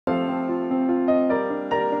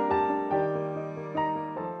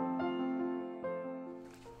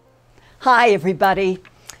Hi, everybody.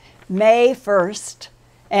 May 1st,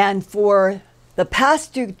 and for the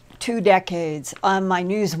past two decades on my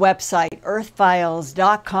news website,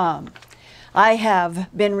 Earthfiles.com, I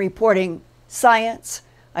have been reporting science,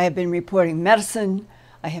 I have been reporting medicine,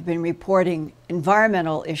 I have been reporting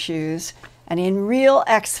environmental issues, and in Real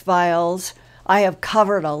X-Files, I have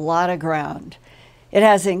covered a lot of ground. It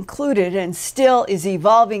has included and still is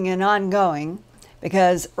evolving and ongoing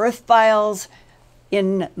because Earthfiles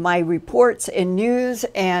in my reports and news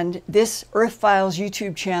and this Earthfiles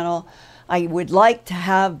YouTube channel, I would like to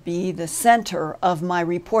have be the center of my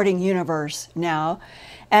reporting universe now,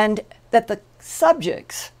 and that the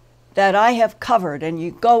subjects that I have covered, and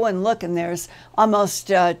you go and look and there's almost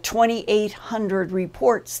 2,800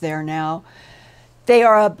 reports there now, they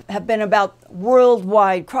have been about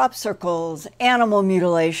worldwide crop circles, animal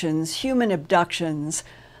mutilations, human abductions,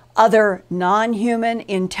 other non-human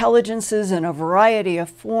intelligences in a variety of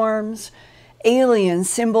forms, alien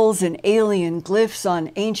symbols and alien glyphs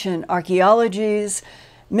on ancient archaeologies,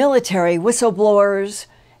 military whistleblowers,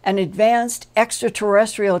 and advanced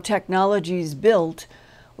extraterrestrial technologies built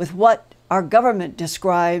with what our government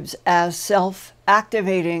describes as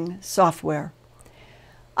self-activating software.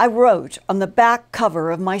 I wrote on the back cover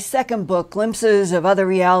of my second book, Glimpses of Other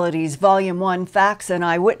Realities, Volume 1, Facts and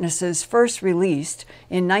Eyewitnesses, first released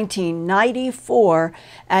in 1994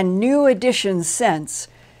 and new editions since,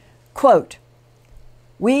 quote,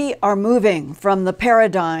 "We are moving from the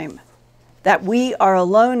paradigm that we are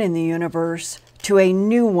alone in the universe to a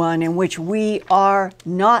new one in which we are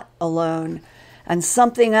not alone, and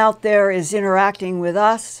something out there is interacting with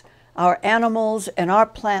us, our animals, and our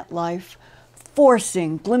plant life,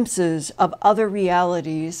 forcing glimpses of other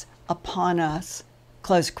realities upon us,"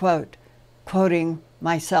 close quote, quoting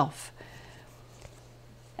myself.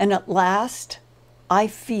 And at last, I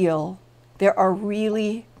feel there are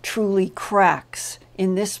really, truly cracks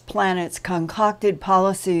in this planet's concocted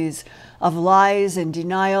policies of lies and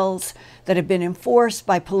denials that have been enforced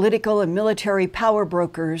by political and military power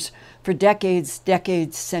brokers for decades,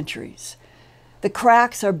 centuries. The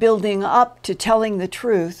cracks are building up to telling the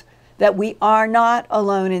truth that we are not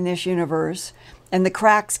alone in this universe, and the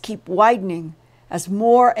cracks keep widening as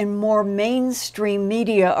more and more mainstream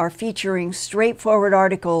media are featuring straightforward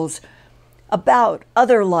articles about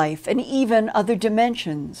other life and even other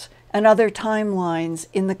dimensions and other timelines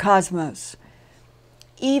in the cosmos.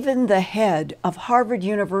 Even the head of Harvard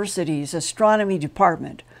University's astronomy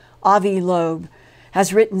department, Avi Loeb,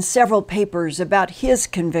 has written several papers about his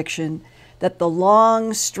conviction that the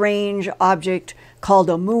long, strange object called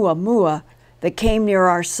Oumuamua that came near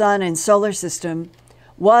our sun and solar system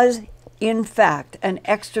was, in fact, an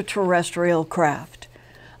extraterrestrial craft.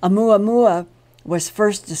 Oumuamua was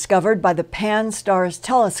first discovered by the Pan-STARRS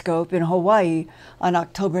telescope in Hawaii on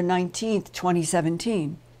October 19,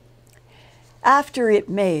 2017. After it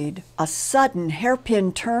made a sudden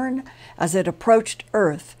hairpin turn as it approached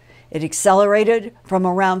Earth, it accelerated from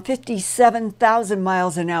around 57,000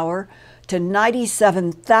 miles an hour to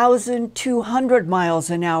 97,200 miles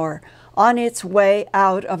an hour on its way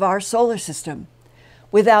out of our solar system,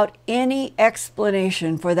 without any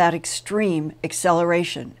explanation for that extreme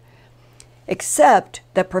acceleration, except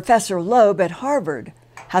that Professor Loeb at Harvard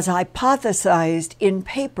has hypothesized in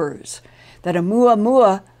papers that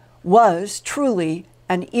Oumuamua was truly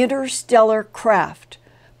an interstellar craft,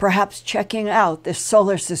 perhaps checking out this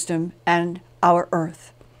solar system and our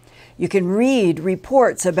Earth. You can read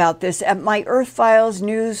reports about this at my Earthfiles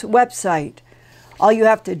news website. All you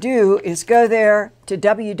have to do is go there to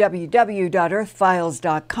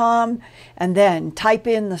www.earthfiles.com and then type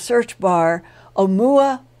in the search bar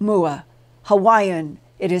Oumuamua, Hawaiian.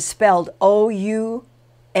 It is spelled O-U-M-U-A-M-U-A,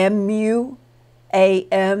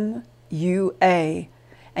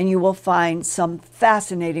 and you will find some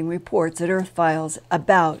fascinating reports at Earthfiles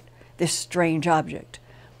about this strange object.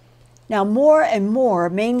 Now, more and more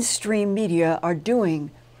mainstream media are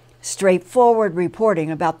doing straightforward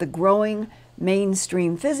reporting about the growing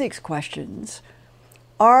mainstream physics questions.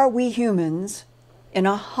 Are we humans in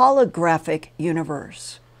a holographic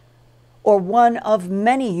universe, or one of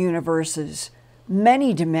many universes,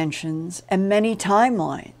 many dimensions, and many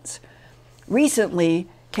timelines? Recently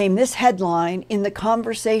came this headline in The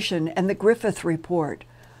Conversation and the Griffith Report: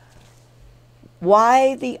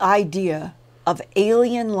 "Why the idea of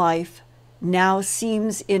alien life now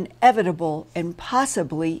seems inevitable and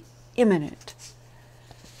possibly imminent."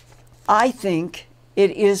 I think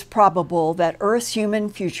it is probable that Earth's human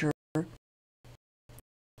future,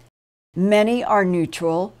 many are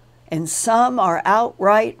neutral and some are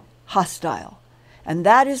outright hostile, and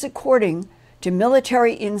that is according to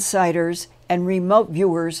military insiders and remote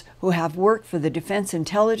viewers who have worked for the Defense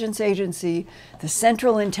Intelligence Agency, the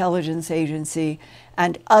Central Intelligence Agency,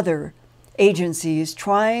 and other agencies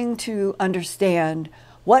trying to understand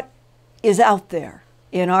what is out there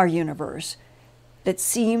in our universe that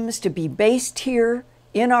seems to be based here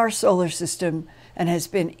in our solar system and has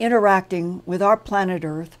been interacting with our planet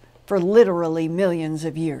Earth for literally millions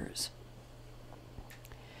of years.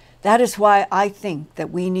 That is why I think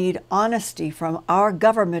that we need honesty from our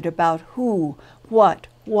government about who, what,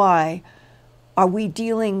 why are we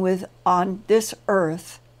dealing with on this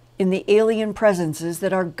Earth in the alien presences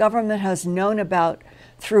that our government has known about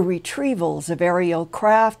through retrievals of aerial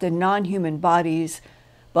craft and non-human bodies,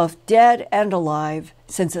 both dead and alive,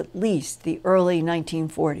 since at least the early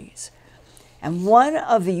 1940s. And one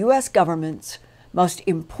of the U.S. government's most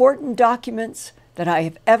important documents that I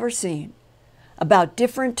have ever seen about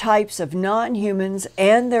different types of non-humans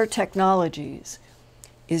and their technologies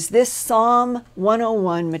is this SOM1-01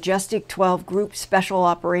 MAJESTIC-12 Group Special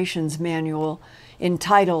Operations Manual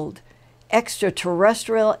entitled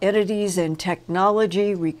Extraterrestrial Entities and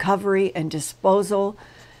Technology Recovery and Disposal,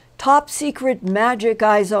 Top Secret Magic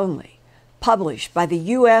Eyes Only, published by the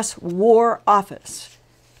U.S. War Office.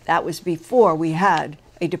 That was before we had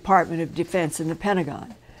a Department of Defense in the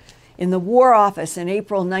Pentagon. In the War Office in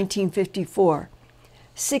April 1954,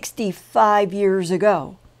 65 years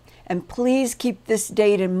ago. And please keep this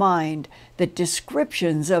date in mind that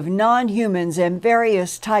descriptions of non-humans and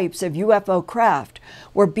various types of UFO craft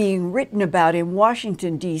were being written about in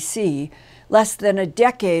Washington, D.C. less than a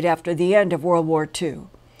decade after the end of World War II.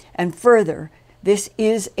 And further, this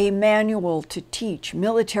is a manual to teach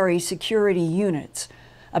military security units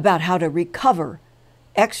about how to recover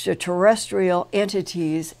extraterrestrial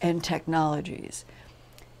entities and technologies.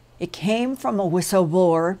 It came from a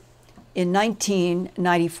whistleblower in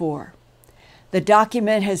 1994. The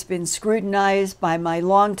document has been scrutinized by my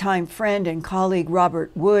longtime friend and colleague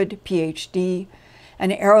Robert Wood, PhD,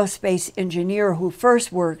 an aerospace engineer who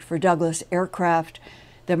first worked for Douglas Aircraft,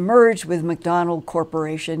 that merged with McDonnell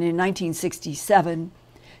Corporation in 1967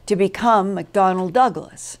 to become McDonnell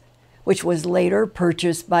Douglas, which was later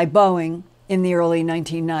purchased by Boeing in the early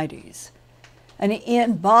 1990s. And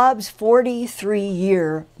in Bob's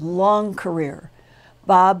 43-year long career,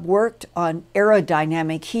 Bob worked on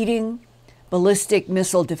aerodynamic heating, ballistic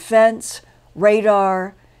missile defense,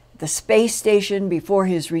 radar, the space station before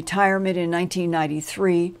his retirement in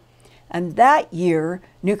 1993. And that year,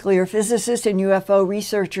 nuclear physicist and UFO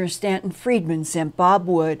researcher Stanton Friedman sent Bob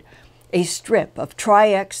Wood a strip of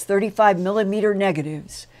Tri-X 35mm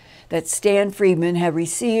negatives that Stan Friedman had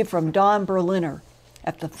received from Don Berliner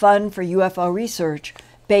at the Fund for UFO Research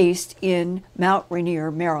based in Mount Rainier,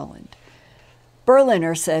 Maryland.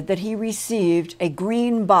 Berliner said that he received a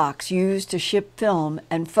green box used to ship film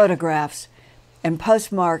and photographs and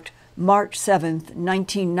postmarked March 7,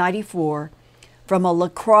 1994, from a La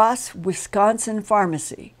Crosse, Wisconsin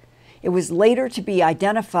pharmacy. It was later to be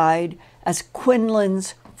identified as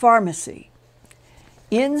Quinlan's Pharmacy.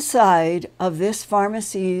 Inside of this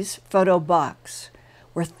pharmacy's photo box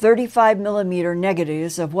were 35mm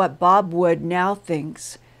negatives of what Bob Wood now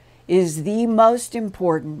thinks is the most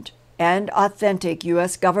important and authentic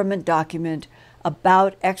U.S. government document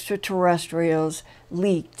about extraterrestrials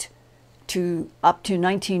leaked up to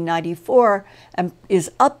 1994 and is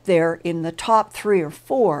up there in the top 3 or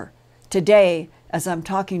 4 today as I'm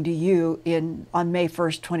talking to you on May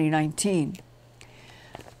 1st, 2019.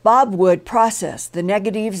 Bob Wood processed the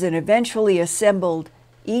negatives and eventually assembled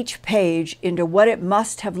each page into what it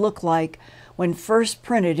must have looked like when first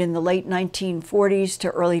printed in the late 1940s to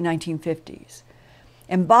early 1950s.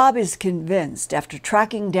 And Bob is convinced, after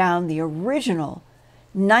tracking down the original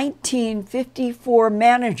 1954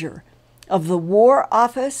 manager of the War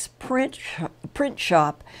Office print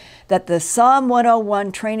shop, that the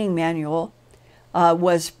SOM1-01 training manual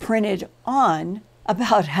was printed on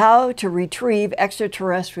about how to retrieve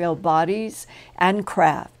extraterrestrial bodies and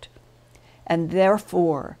craft. And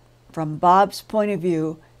therefore, from Bob's point of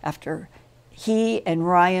view, after he and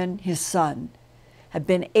Ryan, his son, had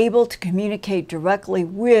been able to communicate directly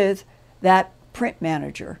with that print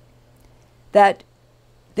manager, that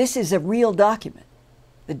this is a real document.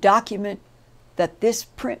 The document that this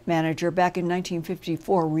print manager back in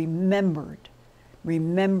 1954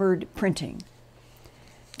 remembered printing.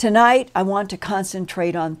 Tonight, I want to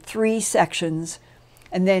concentrate on 3 sections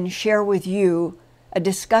and then share with you a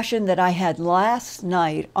discussion that I had last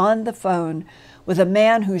night on the phone with a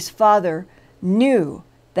man whose father knew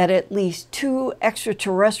that at least 2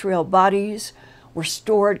 extraterrestrial bodies were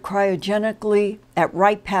stored cryogenically at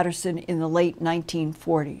Wright-Patterson in the late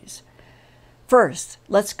 1940s. First,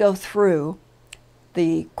 let's go through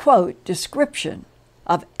the, quote, description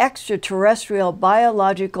of extraterrestrial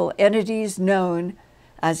biological entities known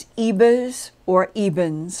as EBAs or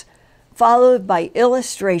EBANs, followed by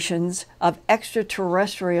illustrations of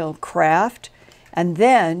extraterrestrial craft, and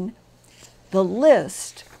then the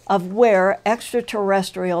list of where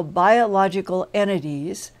extraterrestrial biological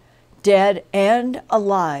entities, dead and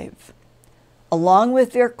alive, along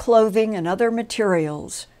with their clothing and other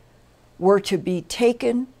materials, were to be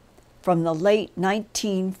taken from the late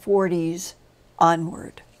 1940s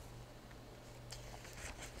onward.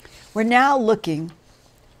 We're now looking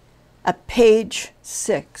at page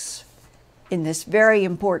 6 in this very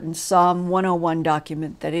important SOM1-01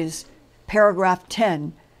 document, that is paragraph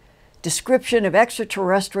 10, description of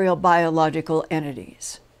extraterrestrial biological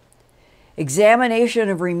entities. Examination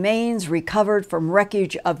of remains recovered from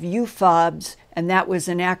wreckage of UFOBs, and that was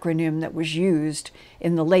an acronym that was used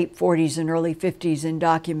in the late 40s and early 50s in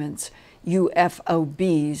documents,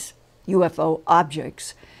 UFOBs, UFO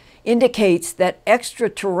objects, indicates that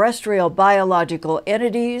extraterrestrial biological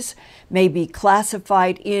entities may be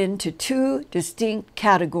classified into two distinct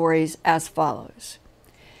categories as follows.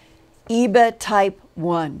 EBA Type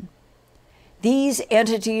 1. These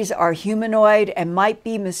entities are humanoid and might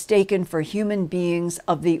be mistaken for human beings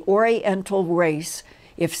of the Oriental race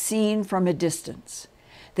if seen from a distance.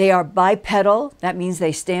 They are bipedal, that means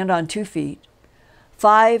they stand on 2 feet,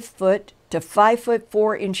 5 foot to 5 foot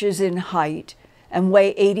 4 inches in height, and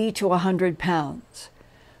weigh 80 to 100 pounds.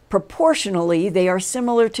 Proportionally, they are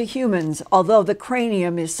similar to humans, although the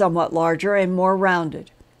cranium is somewhat larger and more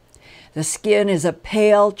rounded. The skin is a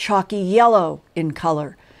pale, chalky yellow in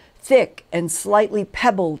color, thick and slightly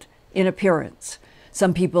pebbled in appearance.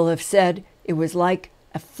 Some people have said it was like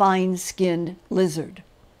a fine-skinned lizard.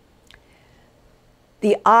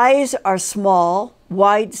 The eyes are small,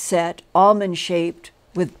 wide-set, almond-shaped,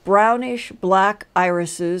 with brownish black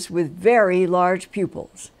irises with very large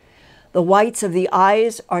pupils. The whites of the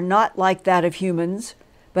eyes are not like that of humans,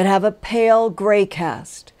 but have a pale gray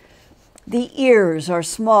cast. The ears are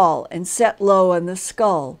small and set low on the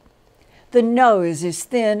skull. The nose is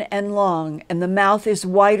thin and long, and the mouth is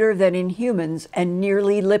wider than in humans and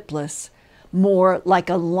nearly lipless. More like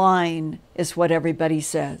a line is what everybody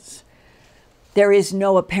says. There is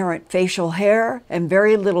no apparent facial hair and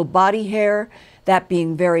very little body hair, that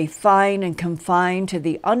being very fine and confined to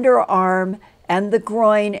the underarm and the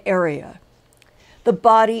groin area. The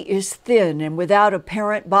body is thin and without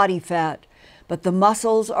apparent body fat, but the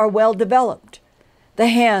muscles are well developed. The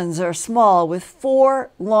hands are small with 4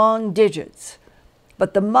 long digits,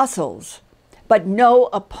 but no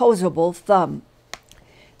opposable thumb.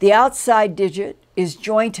 The outside digit is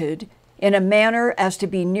jointed in a manner as to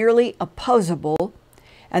be nearly opposable,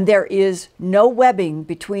 and there is no webbing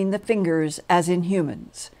between the fingers as in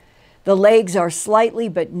humans. The legs are slightly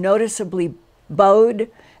but noticeably bowed,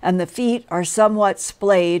 and the feet are somewhat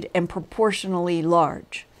splayed and proportionally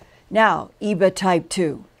large. Now, EBA Type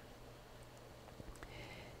 2.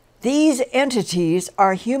 These entities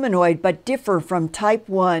are humanoid but differ from Type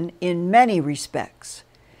 1 in many respects.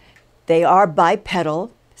 They are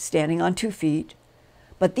bipedal, standing on 2 feet,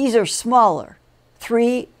 but these are smaller,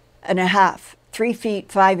 3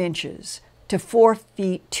 feet 5 inches to 4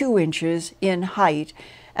 feet 2 inches in height,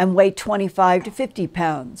 and weigh 25 to 50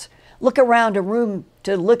 pounds. Look around a room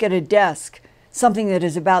to look at a desk, something that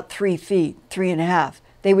is about 3 feet, 3.5.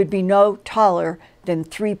 They would be no taller than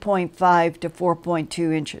 3.5 to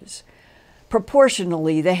 4.2 inches.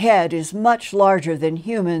 Proportionally, the head is much larger than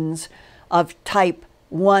humans of Type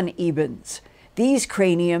 1 EBANs, these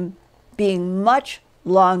cranium being much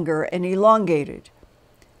longer and elongated.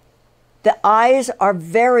 The eyes are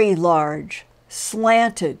very large,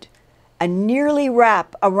 slanted, and nearly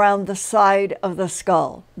wrap around the side of the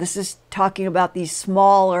skull. This is talking about these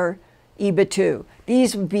smaller EBA 2.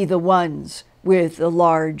 These would be the ones with the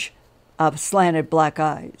large slanted black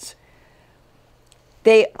eyes.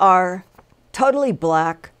 They are totally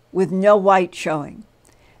black with no white showing.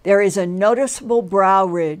 There is a noticeable brow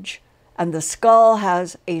ridge, and the skull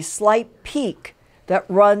has a slight peak that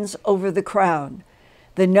runs over the crown.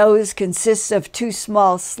 The nose consists of 2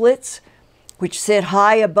 small slits, which sit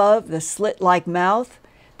high above the slit-like mouth.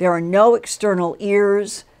 There are no external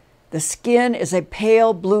ears. The skin is a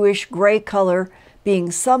pale bluish gray color,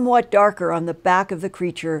 being somewhat darker on the back of the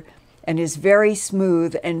creature, and is very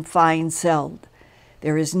smooth and fine-celled.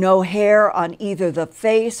 There is no hair on either the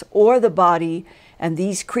face or the body, and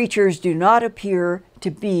these creatures do not appear to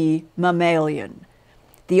be mammalian.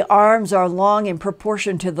 The arms are long in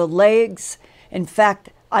proportion to the legs. In fact,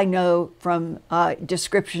 I know from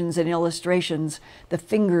descriptions and illustrations, the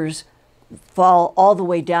fingers fall all the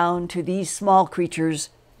way down to these small creatures'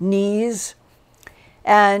 knees,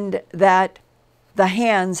 and that the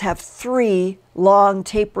hands have 3 long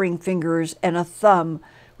tapering fingers and a thumb,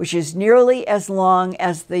 which is nearly as long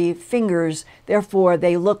as the fingers. Therefore,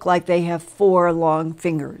 they look like they have 4 long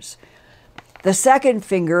fingers. The second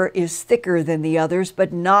finger is thicker than the others,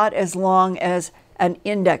 but not as long as an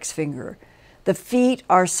index finger. The feet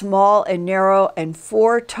are small and narrow, and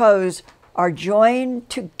 4 toes are joined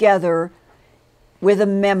together with a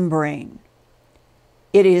membrane.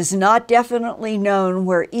 It is not definitely known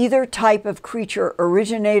where either type of creature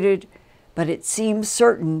originated, but it seems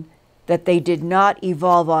certain that they did not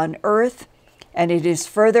evolve on Earth, and it is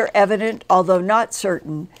further evident, although not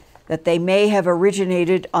certain, that they may have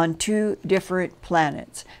originated on 2 different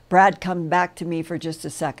planets. Brad, come back to me for just a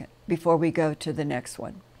second before we go to the next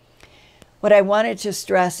one. What I wanted to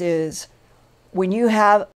stress is when you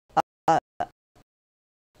have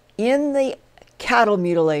in the cattle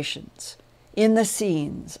mutilations, in the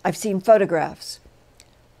scenes, I've seen photographs,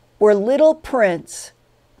 were little prints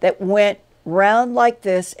that went round like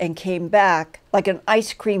this and came back like an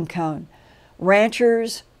ice cream cone.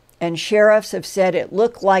 Ranchers and sheriffs have said it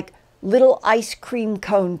looked like little ice cream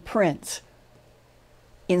cone prints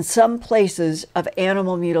in some places of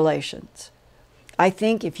animal mutilations. I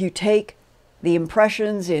think if you take the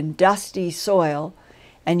impressions in dusty soil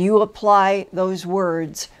and you apply those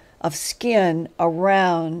words of skin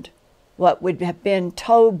around what would have been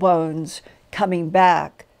toe bones coming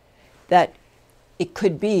back, that it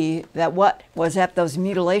could be that what was at those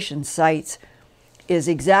mutilation sites is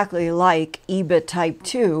exactly like EBA type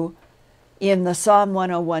 2 in the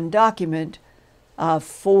SOM1-01 document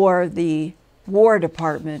for the War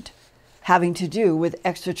Department, having to do with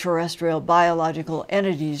extraterrestrial biological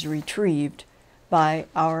entities retrieved by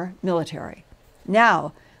our military.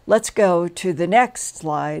 Now, let's go to the next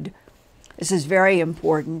slide. This is very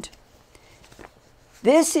important.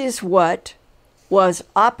 This is what was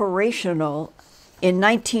operational in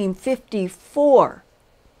 1954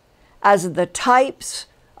 as the types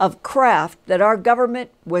of craft that our government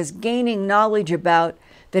was gaining knowledge about,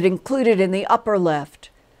 that included in the upper left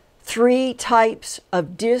 3 types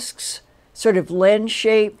of discs, sort of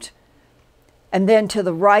lens-shaped, and then to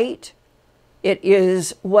the right it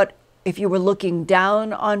is what, if you were looking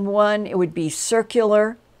down on one, it would be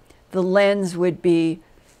circular, the lens would be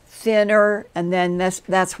thinner, and then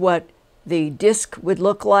that's what the disc would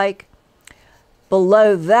look like.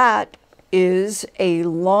 Below that is a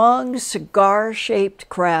long cigar-shaped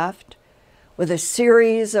craft with a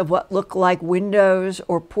series of what look like windows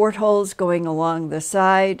or portholes going along the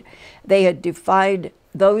side. They had divided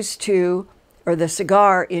those 2, or the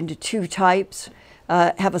cigar, into 2 types,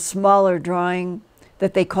 have a smaller drawing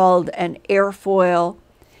that they called an airfoil,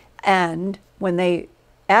 and when they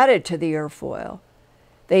added to the airfoil,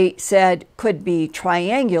 they said could be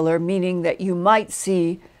triangular, meaning that you might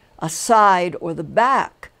see a side or the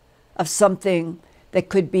back of something that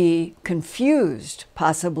could be confused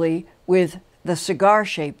possibly with the cigar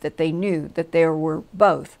shape, that they knew that there were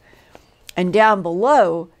both. And down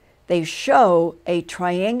below, they show a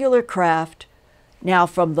triangular craft now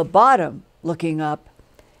from the bottom looking up,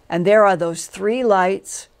 and there are those 3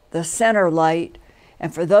 lights, the center light.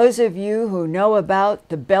 And for those of you who know about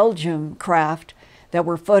the Belgium craft that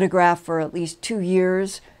were photographed for at least 2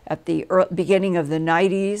 years at the beginning of the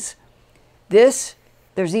 90s, there's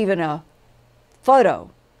even a photo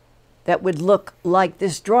that would look like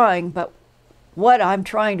this drawing, but what I'm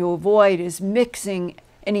trying to avoid is mixing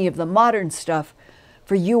any of the modern stuff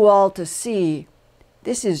for you all to see.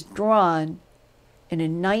 This is drawn in a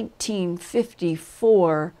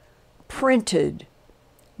 1954 printed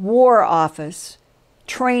War Office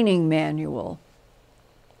training manual.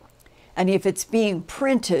 And if it's being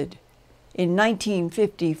printed in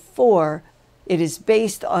 1954, it is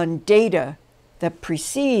based on data that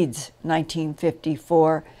precedes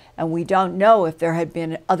 1954, and we don't know if there had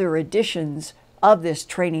been other editions of this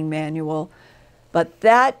training manual, but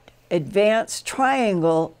that advanced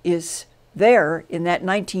triangle is there in that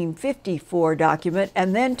 1954 document.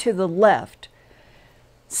 And then to the left,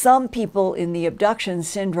 some people in the abduction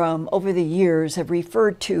syndrome over the years have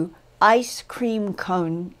referred to ice cream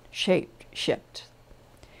cone shaped.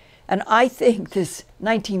 And I think this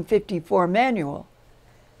 1954 manual,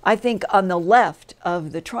 I think on the left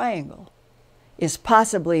of the triangle, is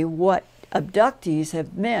possibly what abductees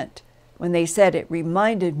have meant when they said it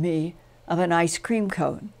reminded me of an ice cream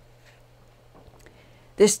cone.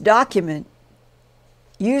 This document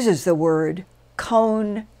uses the word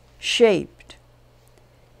cone-shaped,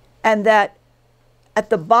 and that at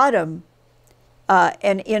the bottom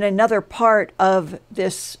And in another part of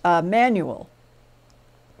this manual,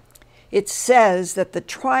 it says that the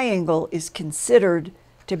triangle is considered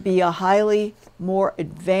to be a highly more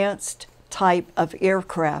advanced type of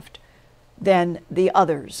aircraft than the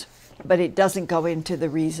others, but it doesn't go into the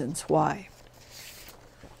reasons why.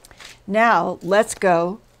 Now, let's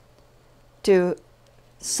go to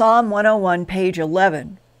SOM1-01, page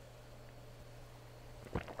 11.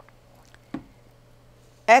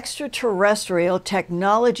 Extraterrestrial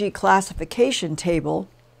Technology Classification Table.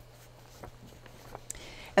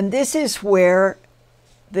 And this is where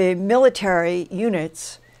the military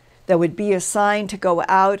units that would be assigned to go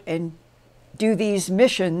out and do these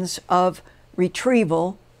missions of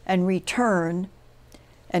retrieval and return,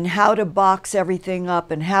 and how to box everything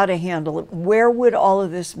up and how to handle it, where would all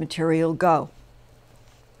of this material go?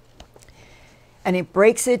 And it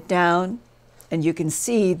breaks it down, and you can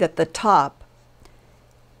see that the top,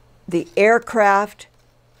 the aircraft,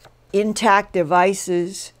 intact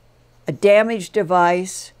devices, a damaged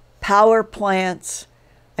device, power plants,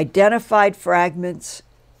 identified fragments,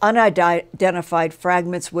 unidentified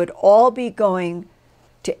fragments would all be going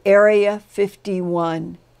to Area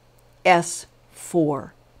 51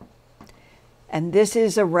 S4. And this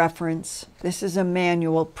is a reference, this is a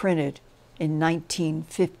manual printed in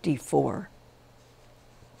 1954.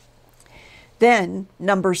 Then,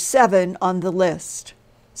 number 7 on the list,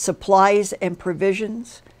 supplies and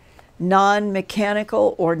provisions,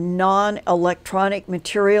 non-mechanical or non-electronic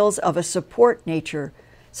materials of a support nature,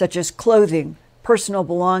 such as clothing, personal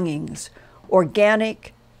belongings,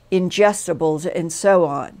 organic ingestibles, and so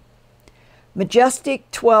on.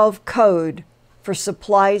 MAJESTIC-12 code for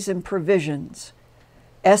supplies and provisions,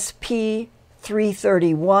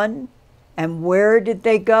 SP-331, and where did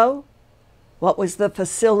they go? What was the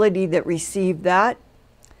facility that received that?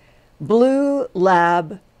 Blue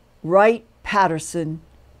Lab, Wright-Patterson,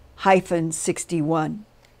 -61.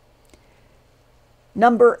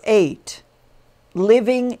 Number 8,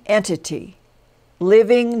 living entity.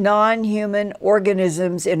 Living non-human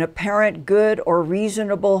organisms in apparent good or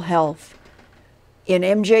reasonable health. In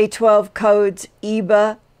MJ-12 codes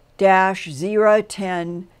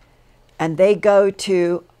EBA-010, and they go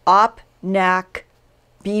to OPNAC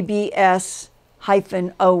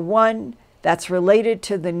BBS-01. That's related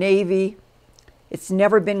to the Navy. It's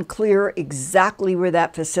never been clear exactly where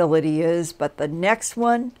that facility is, but the next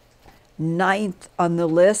one, 9th on the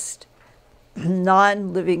list,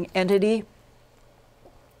 non-living entity,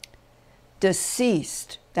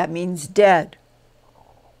 deceased, that means dead.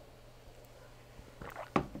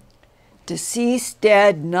 Deceased,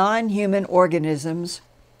 dead, non-human organisms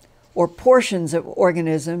or portions of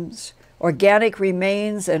organisms, organic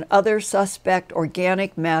remains, and other suspect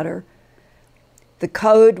organic matter. The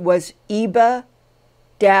code was EBA-X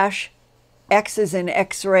as in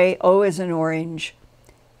X-ray, O as in orange,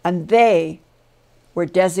 and they were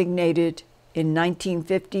designated in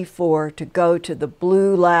 1954 to go to the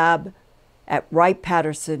Blue Lab at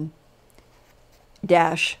Wright-Patterson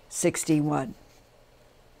 -61.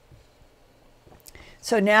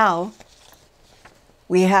 So now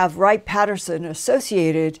we have Wright-Patterson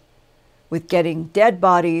associated with getting dead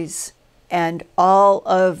bodies and all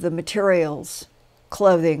of the materials,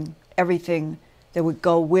 clothing, everything that would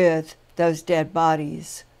go with those dead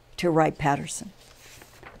bodies to Wright-Patterson.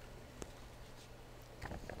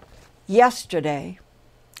 Yesterday,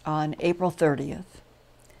 on April 30th,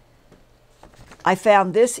 I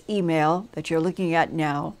found this email that you're looking at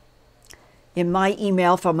now in my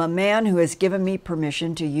email from a man who has given me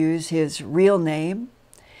permission to use his real name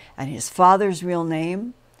and his father's real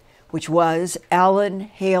name, which was Alan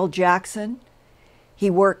Hale Jackson. He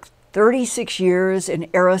worked 36 years in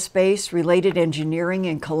aerospace-related engineering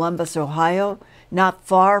in Columbus, Ohio, not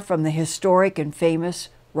far from the historic and famous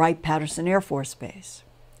Wright-Patterson Air Force Base.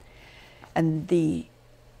 And the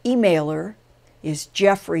emailer is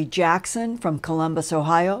Jeffrey Jackson from Columbus,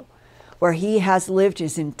 Ohio, where he has lived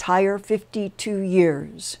his entire 52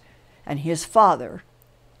 years. And his father,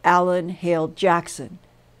 Alan Hale Jackson,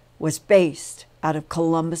 was based out of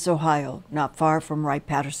Columbus, Ohio, not far from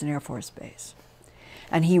Wright-Patterson Air Force Base.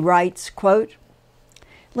 And he writes, quote,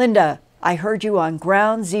 "Linda, I heard you on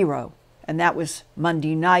Ground Zero," and that was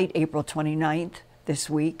Monday night, April 29th, this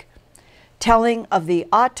week, telling of the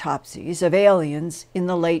autopsies of aliens in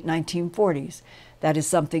the late 1940s. That is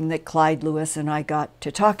something that Clyde Lewis and I got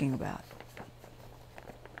to talking about.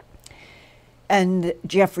 And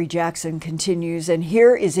Jeffrey Jackson continues, "And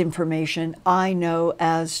here is information I know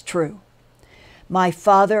as true. My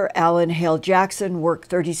father, Alan Hale Jackson, worked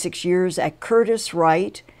 36 years at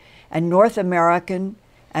Curtiss-Wright and North American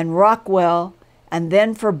and Rockwell, and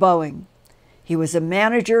then for Boeing. He was a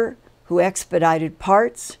manager who expedited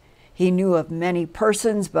parts. He knew of many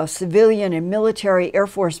persons, both civilian and military Air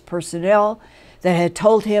Force personnel, that had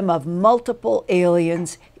told him of multiple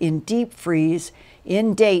aliens in deep freeze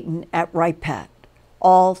in Dayton at Wright-Patt,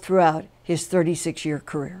 all throughout his 36-year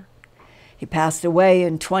career. He passed away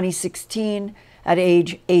in 2016 at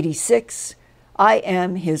age 86. I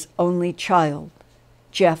am his only child,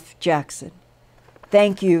 Jeff Jackson.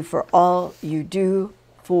 Thank you for all you do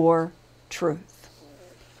for truth.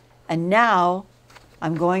 And now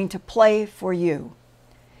I'm going to play for you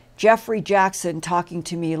Jeffrey Jackson talking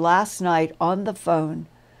to me last night on the phone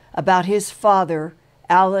about his father,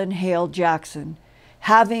 Alan Hale Jackson,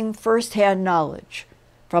 having firsthand knowledge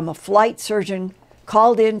from a flight surgeon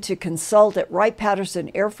called in to consult at Wright-Patterson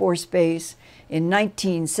Air Force Base in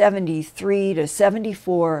 1973 to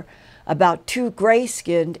 74 about two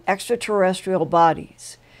gray-skinned extraterrestrial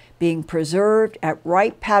bodies being preserved at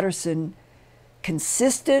Wright-Patterson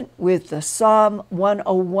consistent with the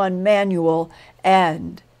SOM1-01 manual,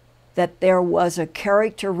 and that there was a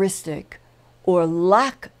characteristic or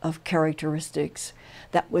lack of characteristics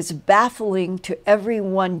that was baffling to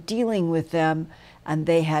everyone dealing with them, and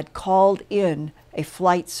they had called in a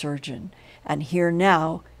flight surgeon. And here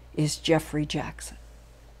now is Jeffrey Jackson.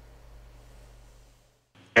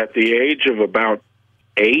 At the age of about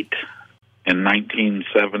 8 in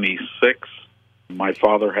 1976, my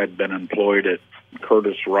father had been employed at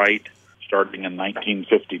Curtiss Wright starting in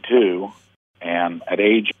 1952. And at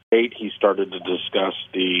age 8, he started to discuss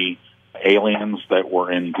the aliens that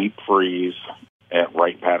were in deep freeze at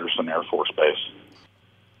Wright-Patterson Air Force Base.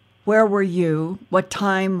 Where were you? What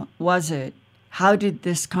time was it? How did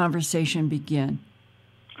this conversation begin?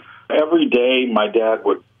 Every day, my dad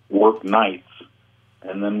would work nights.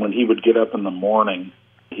 And then when he would get up in the morning,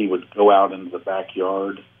 he would go out into the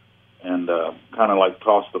backyard and kind of like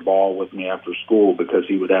toss the ball with me after school because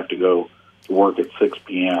he would have to go to work at 6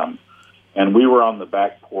 p.m. And we were on the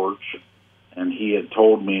back porch, and he had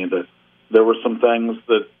told me that there were some things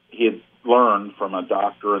that he had learned from a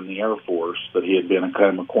doctor in the Air Force that he had been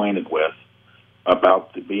kind of acquainted with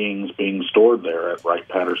about the beings being stored there at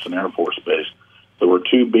Wright-Patterson Air Force Base. There were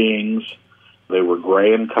two beings. They were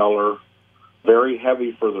gray in color, very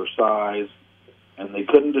heavy for their size, and they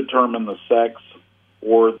couldn't determine the sex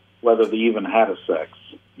or whether they even had a sex,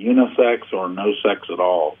 unisex or no sex at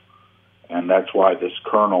all. And that's why this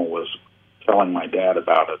colonel was telling my dad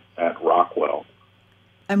about it at Rockwell.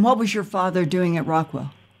 And what was your father doing at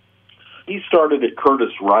Rockwell? He started at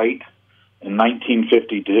Curtiss Wright in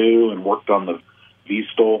 1952 and worked on the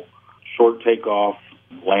Vestal short takeoff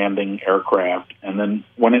landing aircraft. And then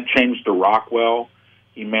when it changed to Rockwell,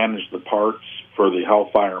 he managed the parts for the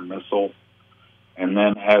Hellfire missile. And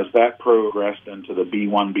then as that progressed into the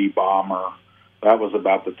B-1B bomber, that was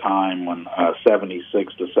about the time when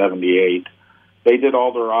 76 to 78, they did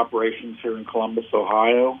all their operations here in Columbus,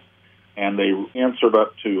 Ohio, and they answered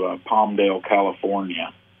up to Palmdale,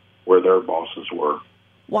 California, where their bosses were.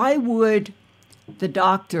 Why would the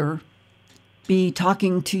doctor be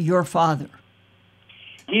talking to your father?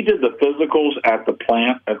 He did the physicals at the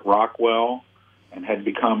plant at Rockwell and had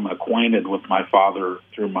become acquainted with my father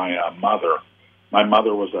through my mother. My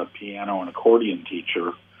mother was a piano and accordion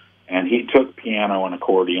teacher, and he took piano and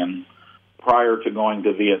accordion prior to going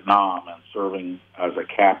to Vietnam and serving as a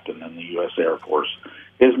captain in the U.S. Air Force.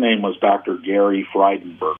 His name was Dr. Gary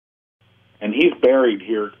Friedenberg, and he's buried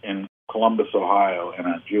here in Columbus, Ohio, in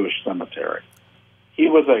a Jewish cemetery. He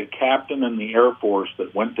was a captain in the Air Force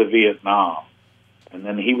that went to Vietnam, and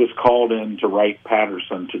then he was called in to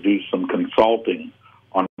Wright-Patterson to do some consulting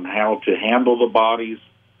on how to handle the bodies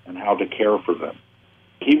and how to care for them.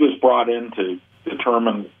 He was brought in to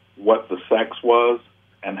determine what the sex was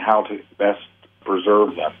and how to best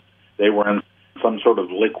preserve them. They were in some sort of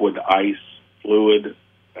liquid ice fluid,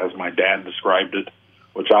 as my dad described it,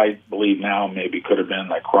 which I believe now maybe could have been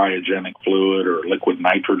like cryogenic fluid or liquid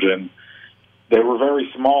nitrogen. They were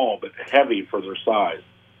very small but heavy for their size.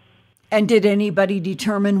 And did anybody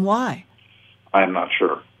determine why? I'm not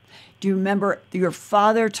sure. Do you remember your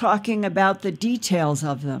father talking about the details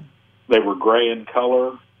of them? They were gray in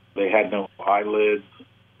color. They had no eyelids.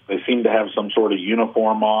 They seemed to have some sort of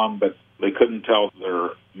uniform on, but they couldn't tell their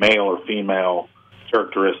male or female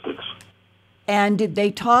characteristics. And did they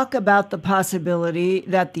talk about the possibility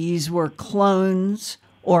that these were clones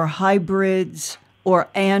or hybrids or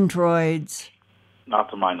androids? Not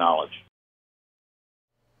to my knowledge.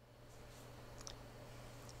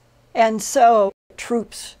 And so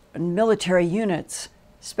troops and military units,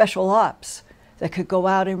 special ops, that could go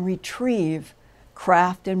out and retrieve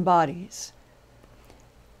craft and bodies.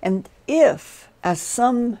 And if as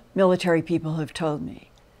some military people have told me,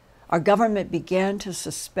 our government began to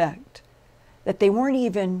suspect that they weren't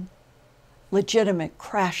even legitimate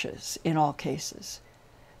crashes in all cases,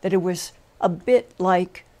 that it was a bit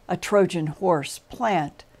like a Trojan horse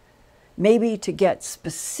plant, maybe to get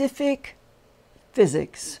specific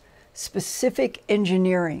physics, specific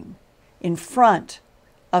engineering in front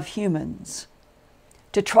of humans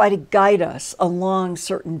to try to guide us along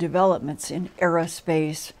certain developments in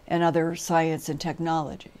aerospace and other science and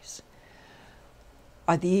technologies.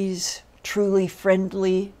 Are these truly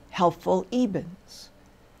friendly, helpful EBINs?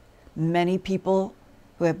 Many people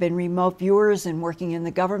who have been remote viewers and working in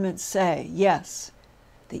the government say, yes,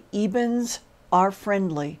 the EBINs are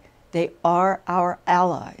friendly. They are our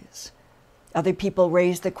allies. Other people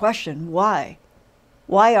raise the question, why?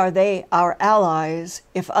 Why are they our allies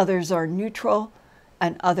if others are neutral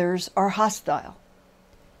and others are hostile?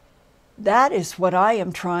 That is what I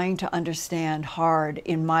am trying to understand hard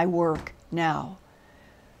in my work now.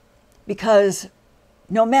 Because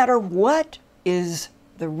no matter what is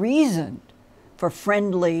the reason for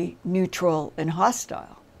friendly, neutral, and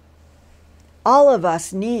hostile, all of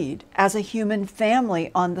us need, as a human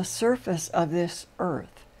family on the surface of this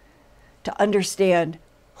earth, to understand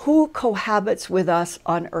who cohabits with us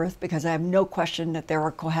on Earth, because I have no question that there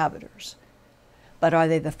are cohabitors. But are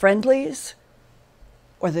they the friendlies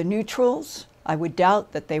or the neutrals? I would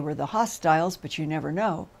doubt that they were the hostiles, but you never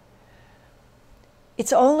know.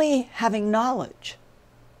 It's only having knowledge.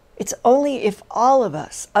 It's only if all of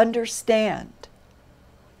us understand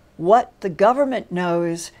what the government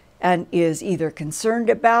knows and is either concerned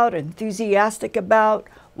about, enthusiastic about,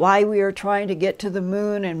 why we are trying to get to the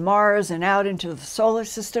moon and Mars and out into the solar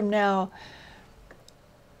system now.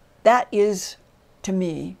 That is, to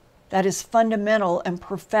me, that is fundamental and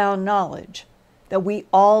profound knowledge that we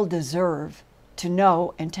all deserve to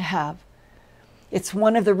know and to have. It's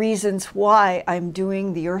one of the reasons why I'm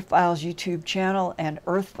doing the Earthfiles YouTube channel and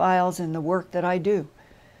Earthfiles and the work that I do.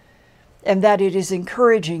 And that it is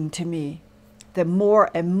encouraging to me that more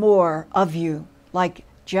and more of you, like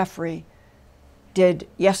Jeffrey did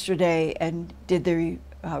yesterday and did the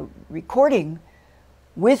recording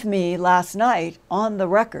with me last night on the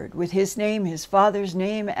record with his name, his father's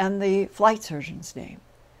name, and the flight surgeon's name.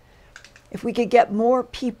 If we could get more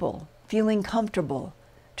people feeling comfortable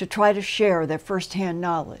to try to share their firsthand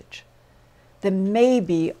knowledge, then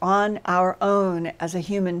maybe on our own as a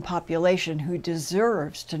human population who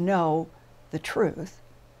deserves to know the truth,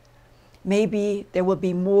 maybe there will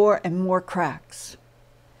be more and more cracks.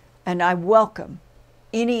 And I welcome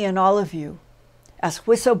any and all of you as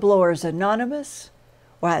Whistleblowers Anonymous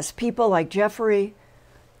or as people like Jeffrey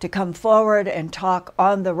to come forward and talk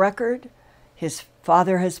on the record. His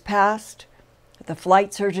father has passed, the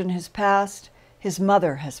flight surgeon has passed, his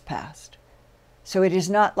mother has passed. So it is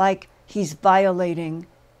not like he's violating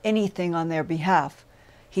anything on their behalf.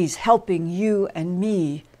 He's helping you and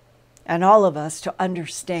me and all of us to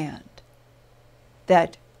understand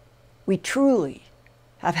that we truly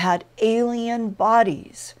have had alien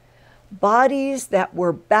bodies, bodies that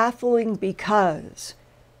were baffling because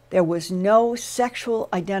there was no sexual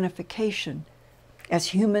identification as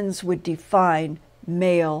humans would define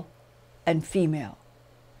male and female.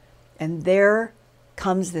 And there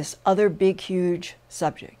comes this other big, huge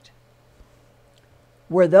subject.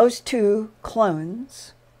 Were those two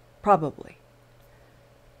clones? Probably.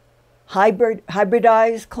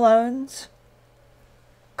 Hybridized clones?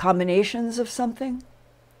 Combinations of something?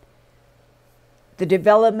 The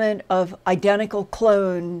development of identical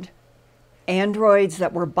cloned androids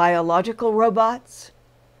that were biological robots?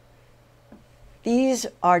 These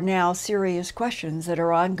are now serious questions that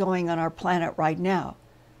are ongoing on our planet right now.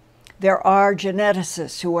 There are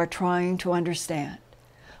geneticists who are trying to understand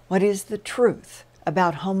what is the truth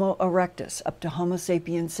about Homo erectus up to Homo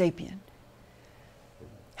sapiens sapien.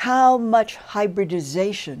 How much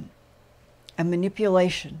hybridization and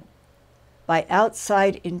manipulation by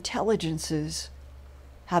outside intelligences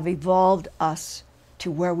have evolved us to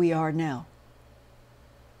where we are now.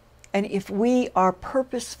 And if we are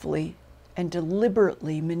purposefully and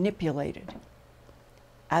deliberately manipulated,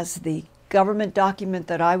 as the government document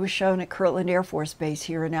that I was shown at Kirtland Air Force Base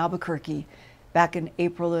here in Albuquerque back in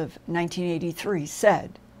April of 1983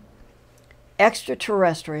 said,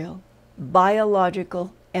 extraterrestrial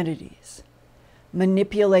biological entities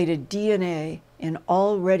manipulated DNA in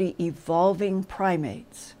already evolving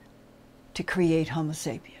primates to create Homo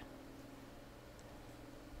sapien.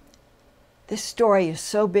 This story is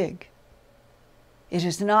so big. It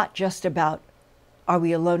is not just about, are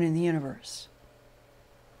we alone in the universe?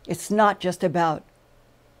 It's not just about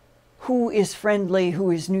who is friendly,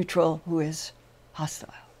 who is neutral, who is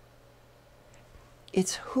hostile.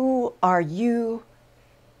 It's who are you,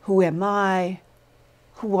 who am I,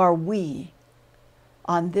 who are we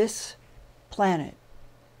on this planet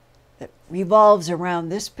that revolves around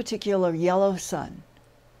this particular yellow sun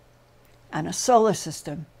and a solar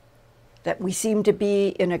system that we seem to be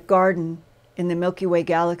in a garden in the Milky Way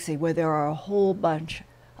galaxy where there are a whole bunch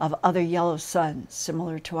of other yellow suns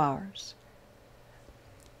similar to ours.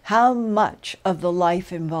 How much of the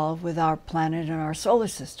life involved with our planet and our solar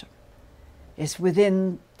system is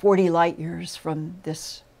within 40 light years from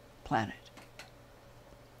this planet?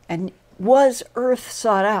 And was Earth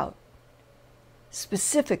sought out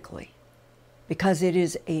specifically because it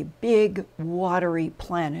is a big watery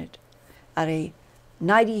planet at a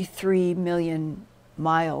 93 million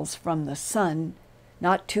miles from the sun,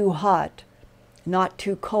 not too hot, not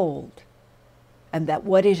too cold, and that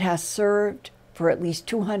what it has served for at least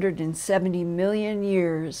 270 million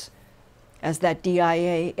years, as that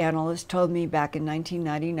DIA analyst told me back in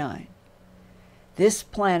 1999, this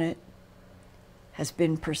planet has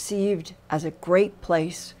been perceived as a great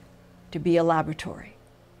place to be a laboratory,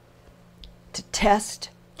 to test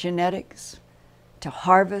genetics, to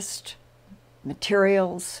harvest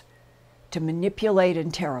materials, to manipulate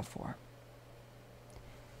and terraform.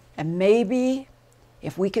 And maybe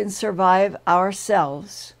if we can survive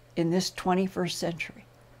ourselves in this 21st century,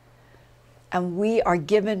 and we are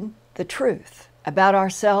given the truth about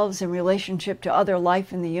ourselves in relationship to other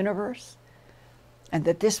life in the universe, and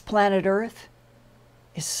that this planet Earth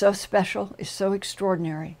is so special, is so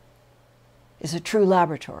extraordinary, is a true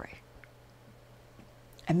laboratory.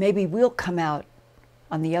 And maybe we'll come out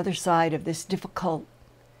on the other side of this difficult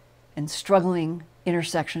and struggling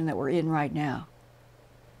intersection that we're in right now,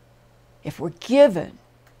 if we're given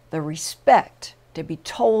the respect to be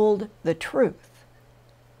told the truth,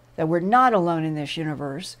 that we're not alone in this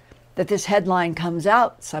universe, that this headline comes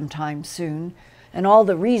out sometime soon, and all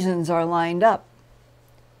the reasons are lined up,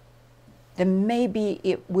 then maybe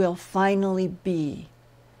it will finally be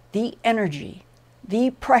the energy, the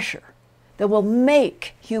pressure that will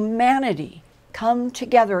make humanity come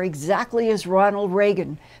together exactly as Ronald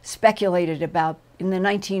Reagan speculated about in the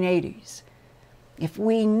 1980s. If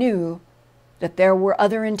we knew that there were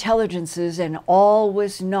other intelligences and all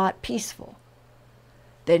was not peaceful,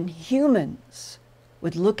 then humans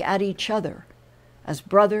would look at each other as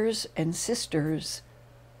brothers and sisters,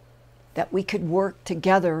 that we could work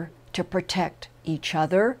together to protect each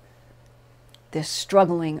other, this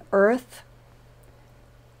struggling Earth,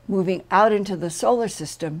 moving out into the solar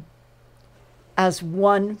system as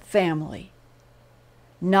one family,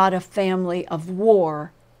 not a family of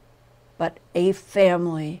war, but a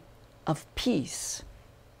family of peace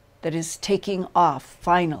that is taking off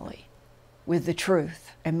finally with the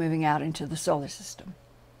truth and moving out into the solar system.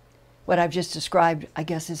 What I've just described, I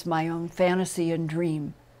guess, is my own fantasy and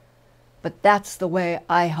dream, but that's the way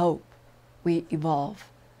I hope we evolve.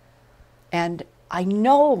 And I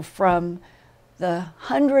know from the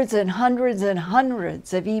hundreds and hundreds and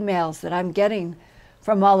hundreds of emails that I'm getting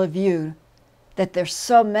from all of you, that there's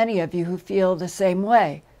so many of you who feel the same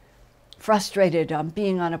way, frustrated on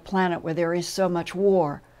being on a planet where there is so much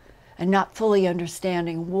war and not fully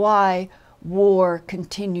understanding why war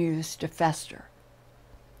continues to fester.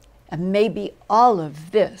 And maybe all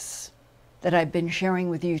of this that I've been sharing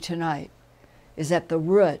with you tonight is at the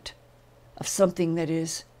root of something that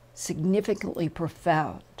is significantly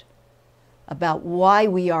profound about why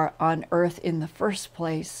we are on Earth in the first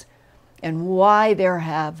place and why there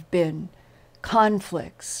have been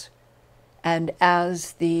conflicts. And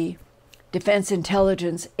as the Defense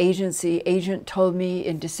Intelligence Agency agent told me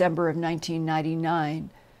in December of 1999,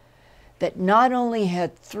 that not only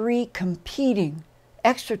had 3 competing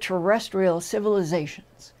extraterrestrial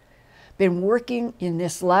civilizations been working in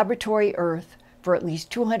this laboratory Earth for at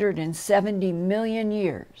least 270 million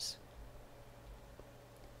years,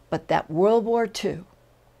 but that World War II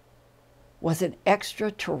was an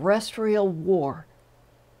extraterrestrial war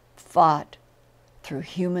fought through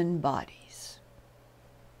human bodies.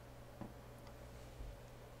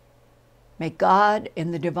 May God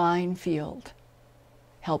in the divine field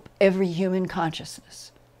help every human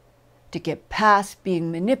consciousness to get past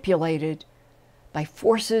being manipulated by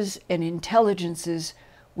forces and intelligences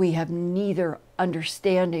we have neither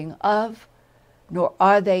understanding of, nor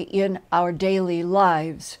are they in our daily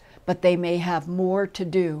lives, but they may have more to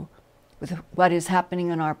do with what is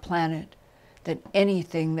happening on our planet than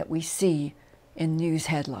anything that we see in news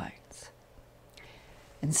headlines.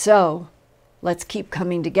 And so, let's keep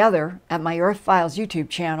coming together at my Earthfiles YouTube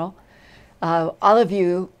channel. All of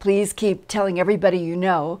you, please keep telling everybody you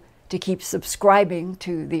know to keep subscribing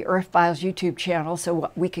to the Earthfiles YouTube channel so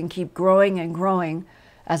we can keep growing and growing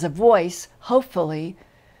as a voice, hopefully,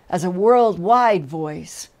 as a worldwide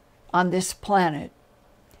voice on this planet.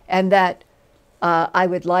 And that I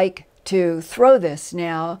would like to throw this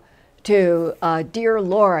now to dear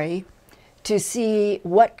Lori to see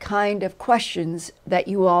what kind of questions that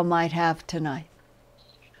you all might have tonight.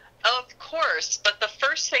 Of course, but the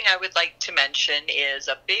first thing I would like to mention is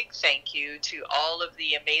a big thank you to all of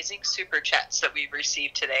the amazing super chats that we've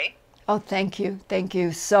received today. Oh, thank you. Thank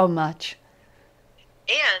you so much.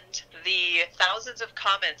 And the thousands of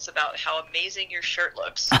comments about how amazing your shirt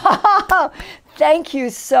looks. Thank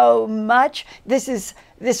you so much. This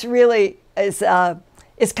really is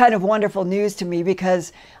kind of wonderful news to me,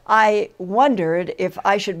 because I wondered if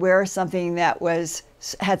I should wear something that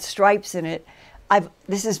had stripes in it.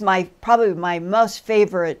 This is probably my most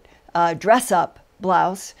favorite dress-up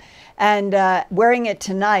blouse, and wearing it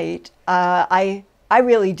tonight, I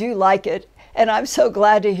really do like it, and I'm so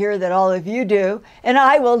glad to hear that all of you do, and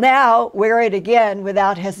I will now wear it again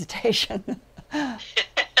without hesitation. I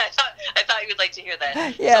thought you would like to hear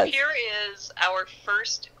that. Yes. So here is our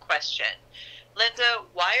first question. Linda,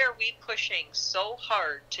 why are we pushing so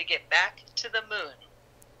hard to get back to the moon?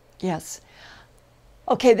 Yes.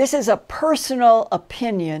 Okay, this is a personal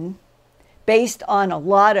opinion based on a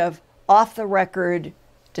lot of off-the-record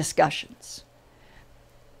discussions.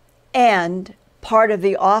 And part of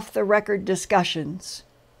the off-the-record discussions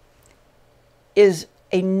is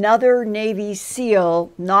another Navy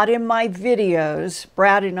SEAL, not in my videos.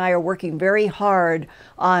 Brad and I are working very hard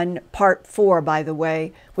on part 4, by the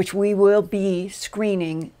way, which we will be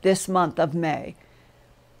screening this month of May.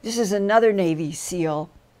 This is another Navy SEAL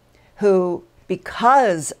who,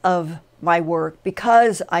 because of my work,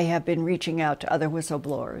 because I have been reaching out to other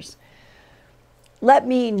whistleblowers, let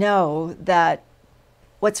me know that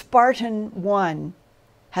what Spartan 1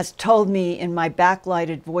 has told me in my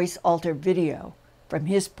backlighted voice alter video from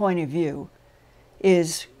his point of view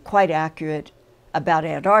is quite accurate about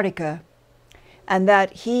Antarctica, and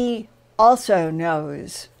that he also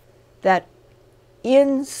knows that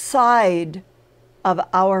inside of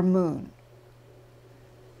our moon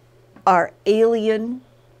are alien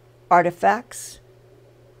artifacts,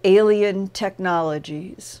 alien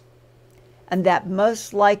technologies, and that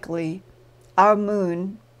most likely our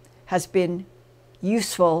moon has been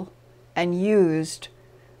useful and used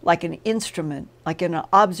like an instrument, like an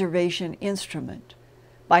observation instrument,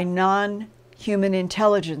 by non-human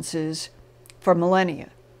intelligences for millennia.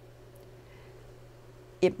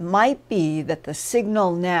 It might be that the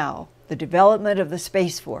signal now, the development of the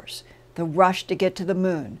Space Force, the rush to get to the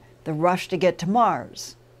moon, the rush to get to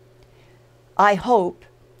Mars, I hope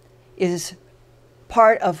is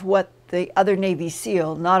part of what the other Navy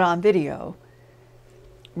SEAL, not on video,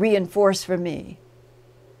 reinforced for me.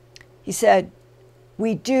 He said,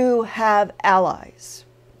 we do have allies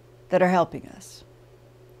that are helping us.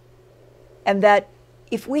 And that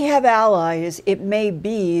if we have allies, it may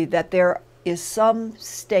be that there is some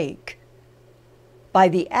stake by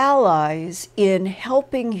the allies in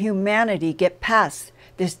helping humanity get past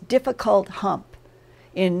this difficult hump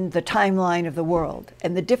in the timeline of the world.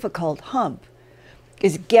 And the difficult hump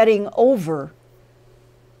is getting over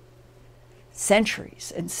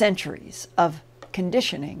centuries and centuries of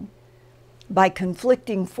conditioning by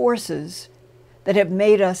conflicting forces that have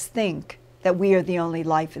made us think that we are the only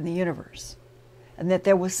life in the universe, and that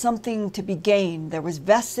there was something to be gained. There was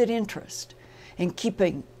vested interest in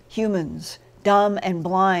keeping humans dumb and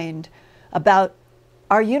blind about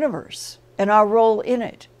our universe and our role in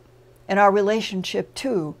it and our relationship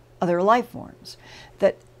to other life forms.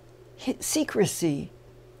 That secrecy,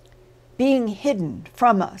 being hidden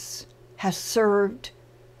from us, has served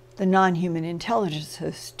the non-human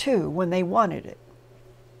intelligences too when they wanted it.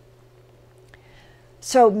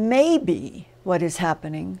 So maybe what is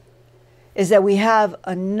happening is that we have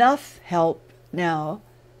enough help now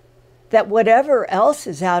that whatever else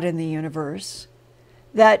is out in the universe,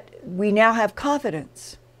 that we now have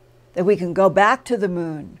confidence that we can go back to the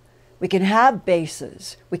moon, we can have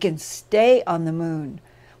bases, we can stay on the moon,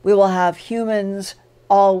 we will have humans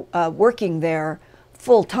all working there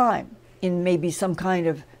full time in maybe some kind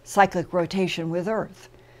of cyclic rotation with Earth.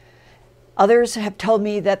 Others have told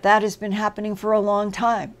me that that has been happening for a long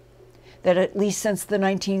time, that at least since the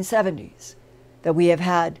 1970s, that we have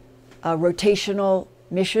had rotational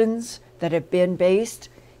missions that have been based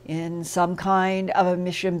in some kind of a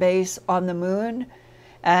mission base on the moon,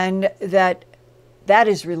 and that that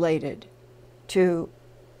is related to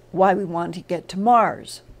why we want to get to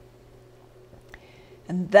Mars.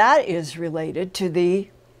 And that is related to the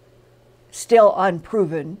still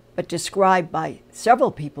unproven, but described by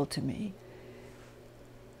several people to me,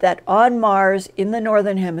 that on Mars, in the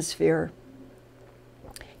northern hemisphere,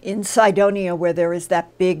 in Cydonia, where there is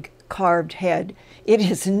that big carved head, it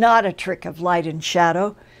is not a trick of light and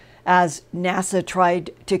shadow, as NASA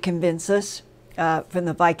tried to convince us from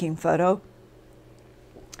the Viking photo.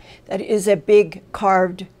 That is a big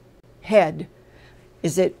carved head.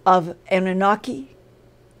 Is it of Anunnaki?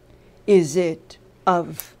 Is it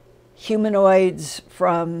of humanoids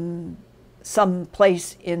from some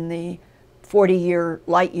place in the 40-year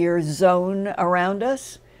light year zone around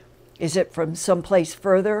us? Is it from someplace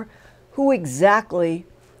further? Who exactly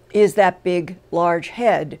is that big, large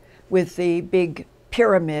head with the big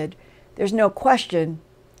pyramid? There's no question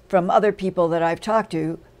from other people that I've talked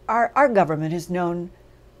to, our government has known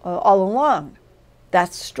all along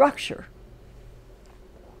that structure.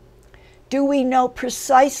 Do we know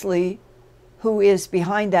precisely who is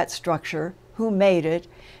behind that structure, who made it?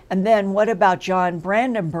 And then what about John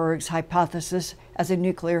Brandenburg's hypothesis as a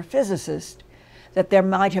nuclear physicist, that there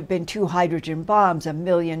might have been 2 hydrogen bombs 1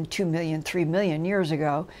 million, 2 million, 3 million years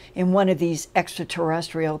ago in one of these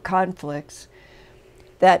extraterrestrial conflicts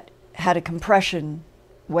that had a compression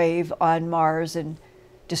wave on Mars and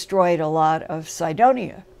destroyed a lot of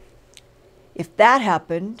Cydonia? If that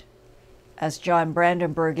happened, as John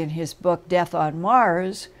Brandenburg in his book Death on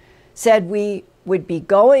Mars said, we would be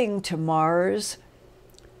going to Mars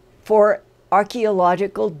for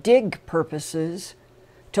archaeological dig purposes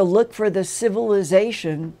to look for the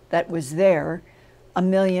civilization that was there 1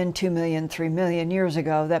 million, 2 million, 3 million years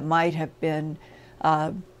ago that might have been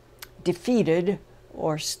defeated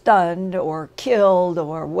or stunned or killed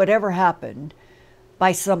or whatever happened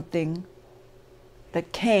by something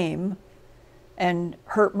that came and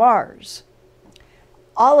hurt Mars.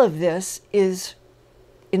 All of this is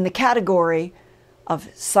in the category of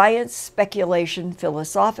science speculation,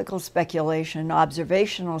 philosophical speculation,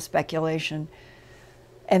 observational speculation.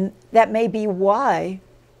 And that may be why,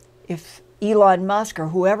 if Elon Musk or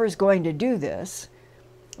whoever's going to do this,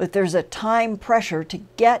 that there's a time pressure to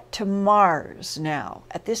get to Mars now.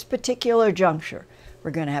 At this particular juncture,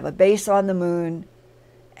 we're going to have a base on the moon,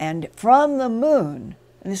 and from the moon,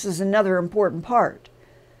 and this is another important part,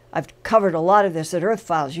 I've covered a lot of this at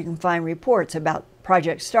Earthfiles. You can find reports about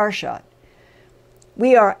Project Starshot.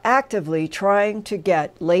 We are actively trying to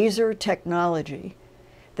get laser technology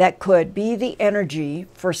that could be the energy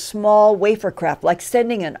for small wafercraft, like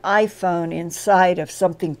sending an iPhone inside of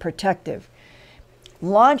something protective,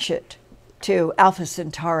 launch it to Alpha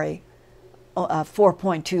Centauri,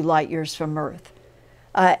 4.2 light years from Earth.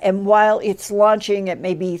 And while it's launching at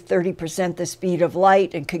maybe 30% the speed of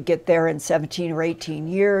light and could get there in 17 or 18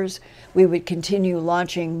 years, we would continue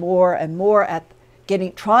launching more and more at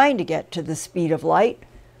trying to get to the speed of light.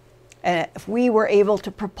 And if we were able to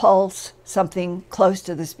propulse something close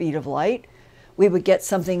to the speed of light, we would get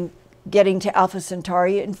something getting to Alpha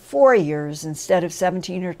Centauri in 4 years instead of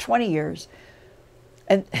 17 or 20 years.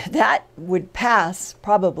 And that would pass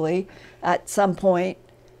probably at some point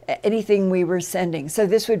anything we were sending. So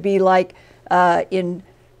this would be like in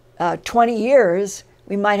 20 years,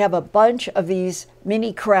 we might have a bunch of these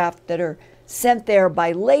mini craft that are sent there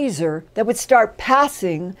by laser that would start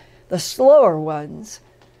passing the slower ones.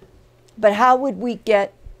 But how would we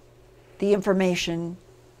get the information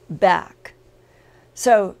back?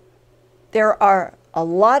 So there are a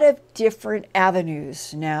lot of different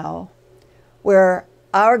avenues now where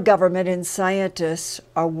our government and scientists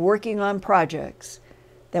are working on projects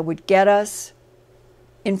that would get us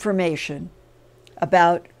information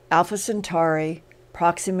about Alpha Centauri,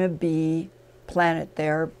 Proxima b, planet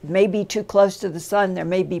there. May be too close to the sun. There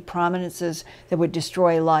may be prominences that would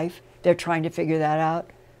destroy life. They're trying to figure that out.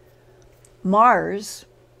 Mars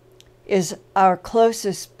is our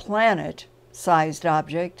closest planet-sized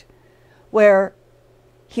object where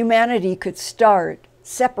humanity could start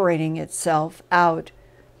separating itself out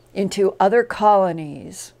into other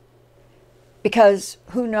colonies, because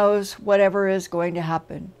who knows whatever is going to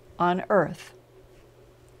happen on Earth.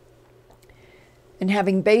 And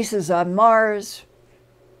having bases on Mars,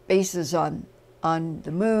 bases on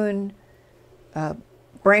the moon,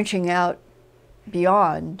 branching out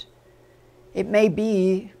beyond, it may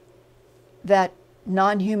be that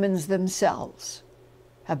non-humans themselves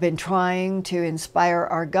have been trying to inspire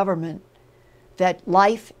our government that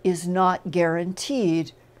life is not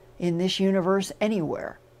guaranteed in this universe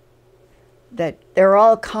anywhere, that there are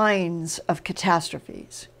all kinds of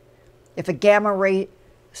catastrophes. If a gamma ray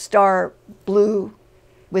star blew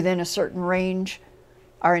within a certain range,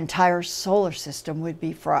 our entire solar system would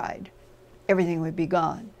be fried. Everything would be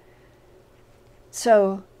gone.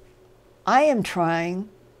 So I am trying,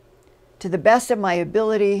 to the best of my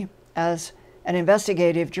ability as an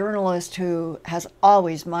investigative journalist who has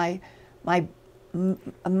always my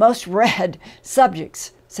most read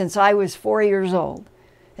subjects since I was 4 years old,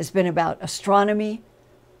 has been about astronomy,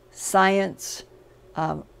 science.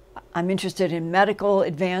 I'm interested in medical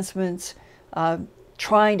advancements,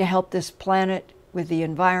 trying to help this planet with the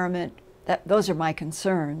environment. Those are my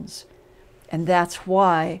concerns. And that's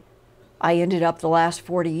why I ended up the last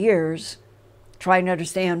 40 years trying to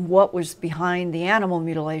understand what was behind the animal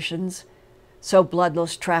mutilations, so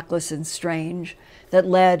bloodless, trackless, and strange, that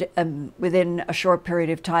led within a short period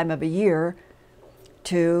of time of a year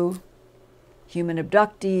to human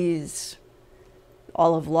abductees,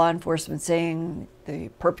 all of law enforcement saying the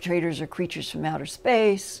perpetrators are creatures from outer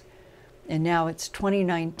space, and now it's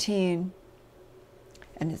 2019,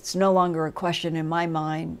 and it's no longer a question in my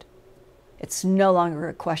mind. It's no longer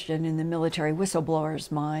a question in the military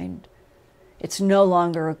whistleblower's mind. It's no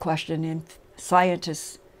longer a question in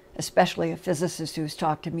scientists, especially a physicist who's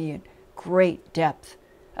talked to me in great depth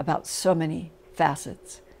about so many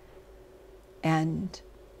facets. And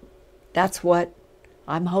that's what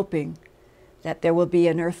I'm hoping, that there will be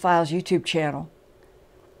an Earthfiles YouTube channel,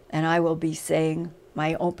 and I will be saying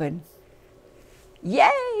my open,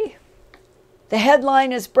 yay! The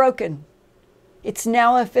headline is broken. It's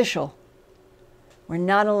now official. We're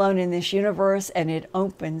not alone in this universe, and it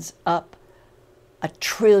opens up 1